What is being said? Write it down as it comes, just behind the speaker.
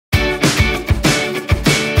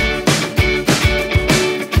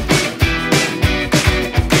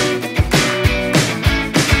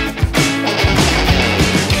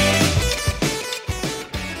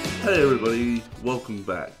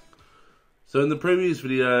So in the previous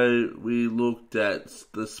video, we looked at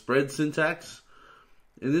the spread syntax.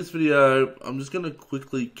 In this video, I'm just going to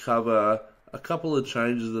quickly cover a couple of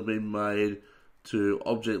changes that have been made to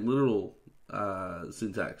object literal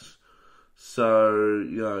syntax.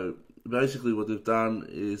 So, basically what they've done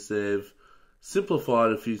is they've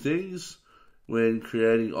simplified a few things when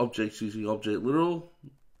creating objects using object literal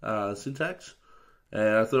syntax.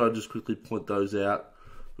 And I thought I'd just quickly point those out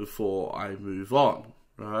before I move on,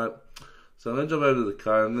 right? So I'm going to jump over to the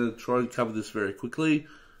code. I'm going to try and cover this very quickly.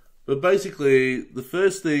 But basically, the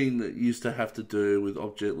first thing that you used to have to do with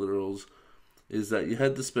object literals is that you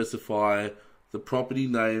had to specify the property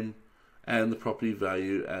name and the property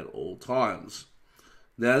value at all times.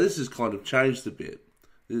 Now, this has kind of changed a bit.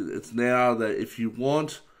 It's now that if you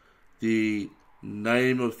want the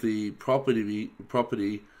name of the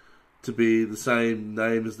property to be the same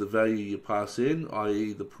name as the value you pass in,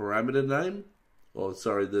 i.e. the parameter name,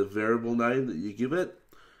 the variable name that you give it,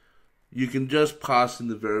 you can just pass in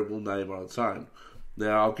the variable name on its own.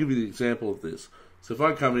 Now, I'll give you the example of this. So if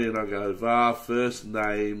I come in and I go var first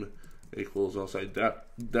name equals, I'll say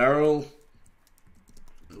Daryl,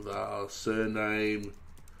 var surname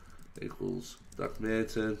equals Duck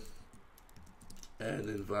Manton, and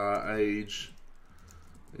then var age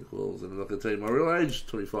equals, and I'm not going to tell you my real age,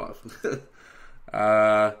 25.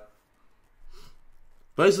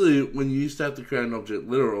 Basically, when you used to have to create an object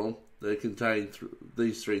literal that contained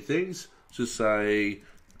these three things, just say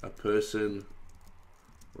a person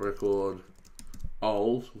record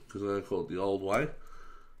old, because I'm going to call it the old way,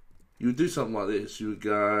 you would do something like this. You would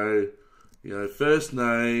go, first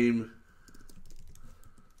name,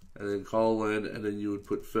 and then colon, and then you would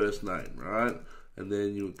put first name, right? And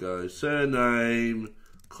then you would go surname,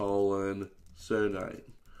 colon, surname.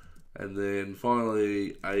 And then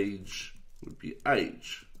finally, age would be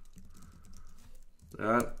age.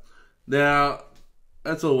 Right? Now,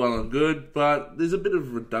 that's all well and good, but there's a bit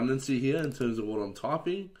of redundancy here in terms of what I'm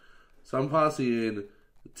typing. So I'm passing in the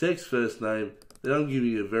text first name, then I'm giving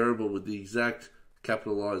you a variable with the exact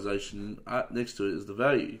capitalization next to it as the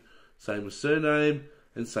value. Same with surname,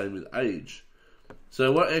 and same with age.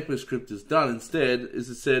 So what ECMAScript has done instead is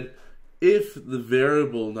it said, if the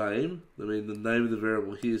variable name, the name of the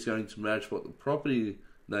variable here is going to match what the property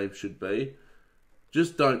name should be,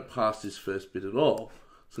 just don't pass this first bit at all.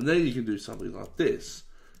 So now you can do something like this.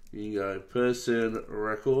 You can go person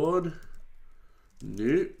record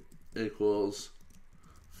new equals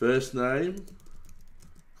first name,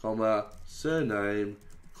 comma, surname,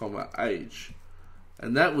 comma, age.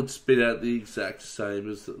 And that would spit out the exact same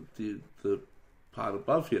as the part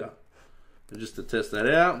above here. And just to test that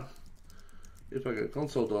out, if I go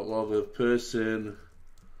console.log of person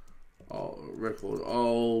record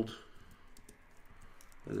old,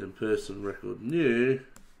 and then person record new,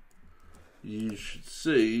 you should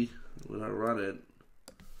see when I run it,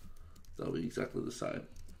 they'll be exactly the same.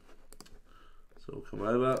 So we'll come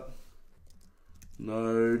over,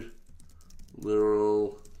 node,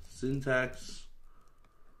 literal, syntax.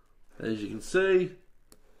 As you can see,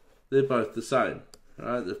 they're both the same.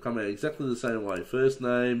 Right? They've come out exactly the same way. First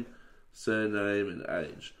name, surname, and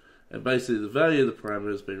age. And basically the value of the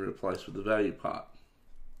parameter has been replaced with the value part.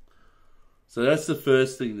 So that's the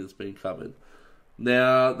first thing that's been covered.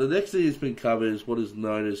 Now, the next thing that's been covered is what is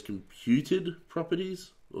known as computed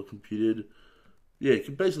properties, or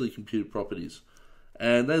basically computed properties.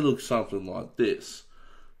 And they look something like this.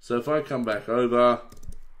 So if I come back over,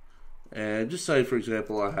 and just say, for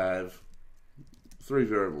example, I have three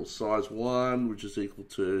variables, size 1, which is equal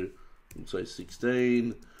to, we'll say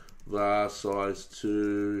 16, var size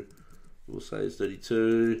 2, we'll say is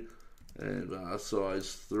 32, and var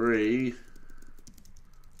size 3,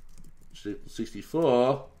 which equals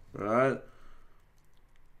 64, right?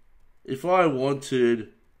 If I wanted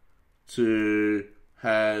to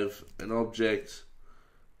have an object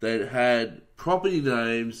that had property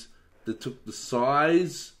names that took the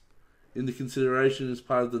size into consideration as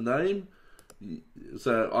part of the name,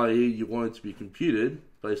 so i.e. you want it to be computed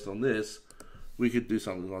based on this, we could do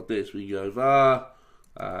something like this. We go var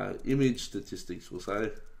image statistics, we'll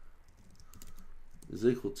say, is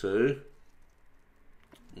equal to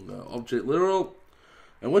object literal.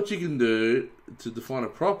 And what you can do to define a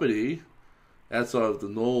property outside of the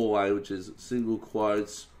normal way, which is single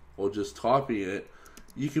quotes or just typing it,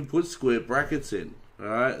 you can put square brackets in.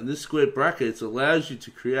 Alright, and this square brackets allows you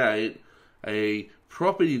to create a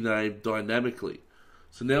property name dynamically.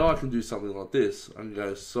 So now I can do something like this. I can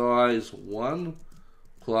go size 1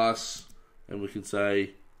 plus, and we can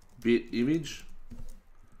say bit image.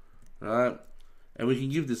 Alright, and we can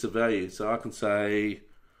give this a value. So I can say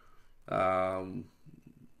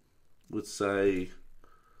let's say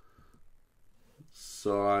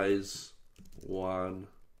size 1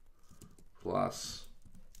 plus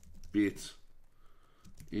bit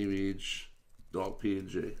image dot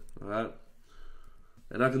png, alright?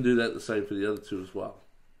 And I can do that the same for the other two as well.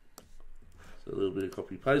 So a little bit of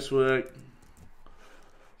copy paste work.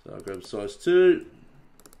 So I'll grab size 2,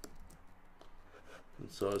 and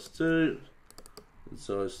size 2, and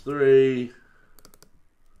size 3,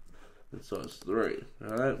 and size 3,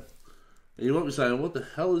 alright? And you might be saying, what the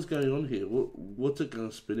hell is going on here? What's it going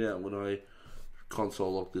to spit out when I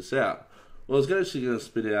console log this out? Well, it's actually going to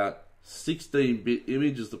spit out 16-bit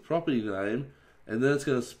image as the property name, and then it's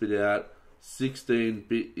going to spit out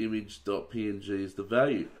 16-bit image.png as the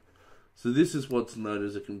value. So this is what's known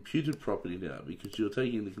as a computed property now, because you're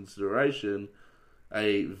taking into consideration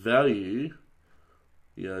a value,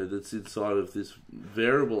 you know, that's inside of this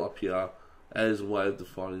variable up here as a way of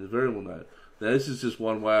defining the variable name. Now this is just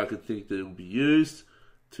one way I could think that it will be used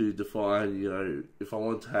to define, you know, if I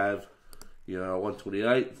want to have, you know, a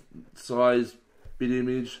 128 size bit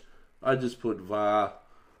image, I just put var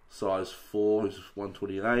size 4 is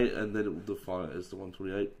 128, and then it will define it as the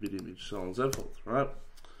 128 bit image, so on and so forth, right?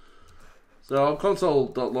 So I'll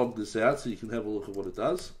console.log this out so you can have a look at what it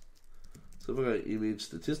does. So if I go image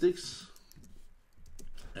statistics,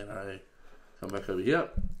 and I come back over here,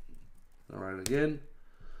 I run it again.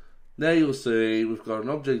 Now you'll see we've got an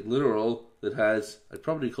object literal that has a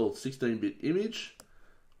property called 16-bit image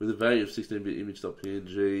with a value of 16-bit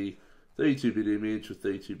image.png, 32-bit image with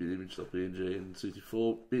 32-bit image.png, and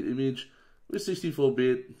 64-bit image with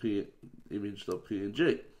 64-bit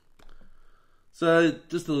image.png. So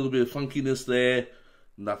just a little bit of funkiness there,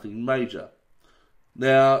 nothing major.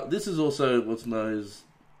 Now this is also what's known as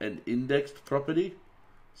an indexed property.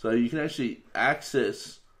 So you can actually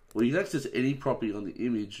access, well, you can access any property on the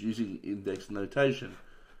image using index notation.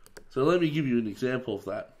 So let me give you an example of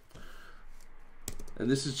that. And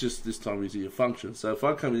this is just this time using a function. So if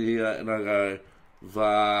I come in here and I go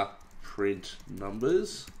var print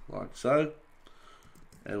numbers, like so,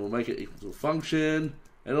 and we'll make it equal to a function,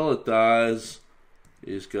 and all it does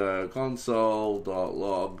is go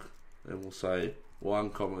console.log, and we'll say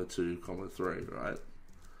 1, 2, 3, right?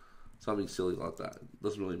 Something silly like that.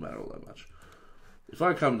 Doesn't really matter all that much. If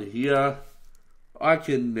I come to here, I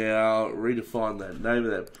can now redefine that name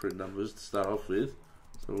of that print numbers to start off with.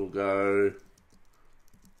 So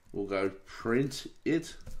we'll go print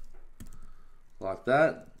it like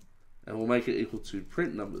that, and we'll make it equal to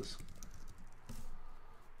print numbers.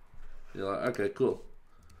 You're like, okay, cool.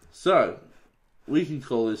 So we can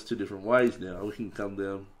call this two different ways now. We can come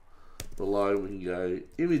down below, we can go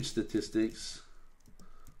image statistics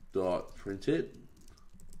dot print it,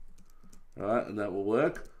 right, and that will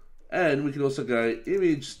work. And we can also go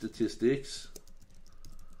image statistics,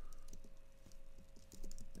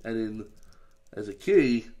 and in as a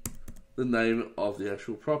key the name of the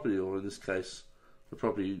actual property, or in this case the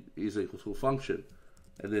property is equal to a function,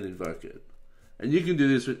 and then invoke it. And you can do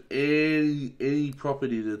this with any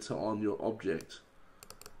property that's on your object.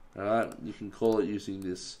 Alright, you can call it using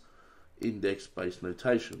this index-based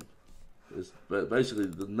notation. But basically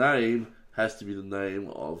the name has to be the name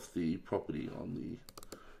of the property on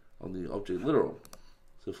the object literal.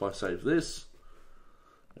 So if I save this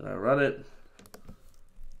and I run it,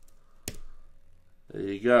 there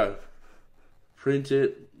you go. Print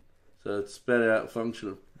it. So it's spat out a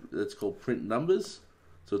function that's called print numbers.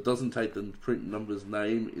 So it doesn't take the print numbers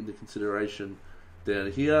name into consideration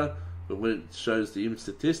down here, but when it shows the image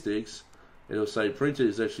statistics, it'll say printed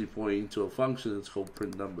is actually pointing to a function that's called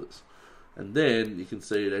print numbers. And then you can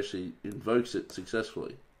see it actually invokes it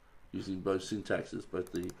successfully using both syntaxes,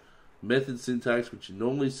 both the method syntax, which you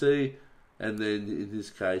normally see, and then in this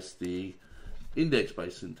case the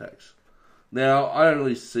index-based syntax. Now I don't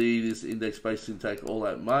really see this index-based syntax all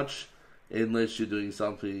that much unless you're doing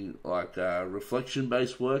something like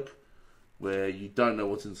reflection-based work, where you don't know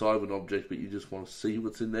what's inside of an object but you just want to see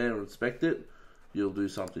what's in there and inspect it. You'll do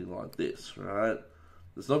something like this, right?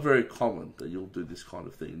 It's not very common that you'll do this kind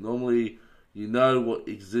of thing. Normally you know what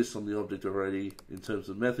exists on the object already in terms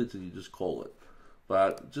of methods and you just call it.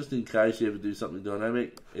 But just in case you ever do something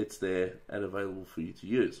dynamic, it's there and available for you to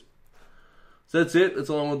use. So that's it. That's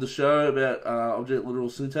all I wanted to show about object literal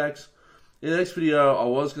syntax. In the next video, I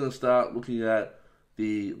was going to start looking at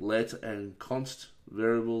the let and const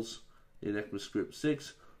variables in ECMAScript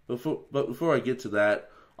 6. But before I get to that,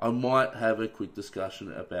 I might have a quick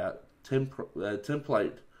discussion about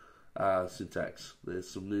template syntax. There's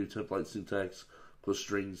some new template syntax for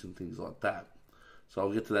strings and things like that. So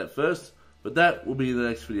I'll get to that first, but that will be in the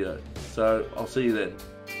next video. So I'll see you then.